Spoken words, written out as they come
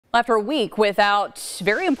After a week without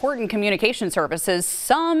very important communication services,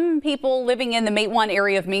 some people living in the Matewan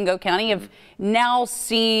area of Mingo County have now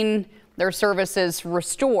seen their services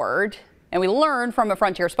restored. And we learned from a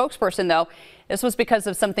Frontier spokesperson, though, this was because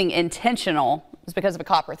of something intentional. It was because of a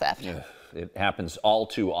copper theft. Yeah, it happens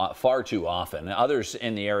far too often. Others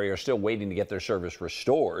in the area are still waiting to get their service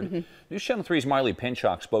restored. News Channel 3's Marley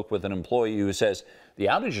Pinchuk spoke with an employee who says the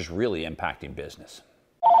outage is really impacting business.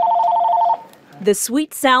 The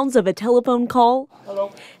sweet sounds of a telephone call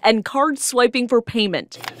and card swiping for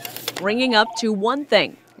payment, bringing up to one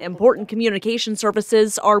thing. Important communication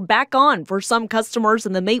services are back on for some customers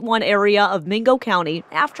in the Matewan area of Mingo County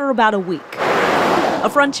after about a week. A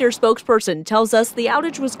Frontier spokesperson tells us the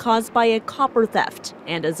outage was caused by a copper theft.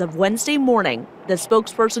 And as of Wednesday morning, the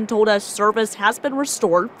spokesperson told us service has been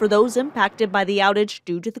restored for those impacted by the outage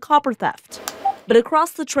due to the copper theft. But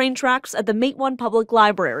across the train tracks at the Matewan Public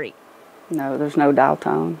Library, no, there's no dial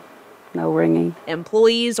tone, no ringing.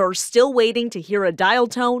 Employees are still waiting to hear a dial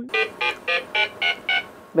tone.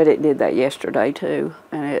 But it did that yesterday too,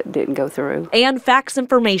 and it didn't go through. And fax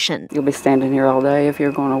information. You'll be standing here all day if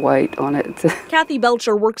you're going to wait on it. Kathy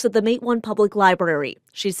Belcher works at the Matewan Public Library.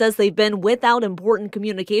 She says they've been without important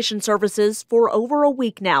communication services for over a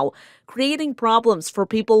week now, creating problems for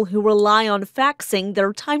people who rely on faxing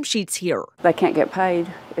their timesheets here. They can't get paid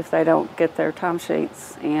if they don't get their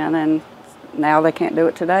timesheets in, and now they can't do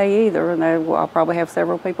it today either. And I'll probably have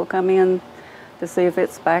several people come in to see if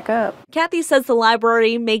it's back up. Kathy says the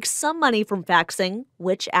library makes some money from faxing,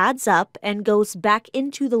 which adds up and goes back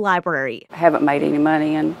into the library. I haven't made any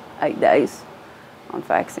money in 8 days on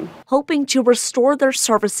faxing. Hoping to restore their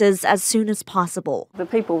services as soon as possible. The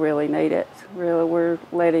people really need it. Really, we're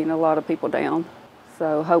letting a lot of people down.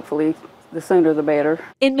 So hopefully the sooner the better.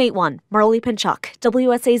 In Matewan, Marley Pinchuk,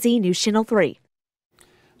 WSAZ News Channel 3.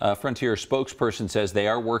 Frontier spokesperson says they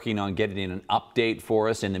are working on getting an update for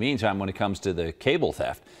us. In the meantime, when it comes to the cable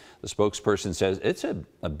theft, the spokesperson says it's a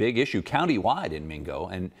big issue countywide in Mingo,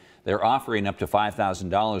 and they're offering up to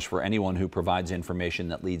 $5,000 for anyone who provides information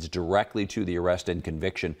that leads directly to the arrest and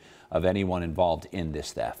conviction of anyone involved in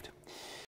this theft.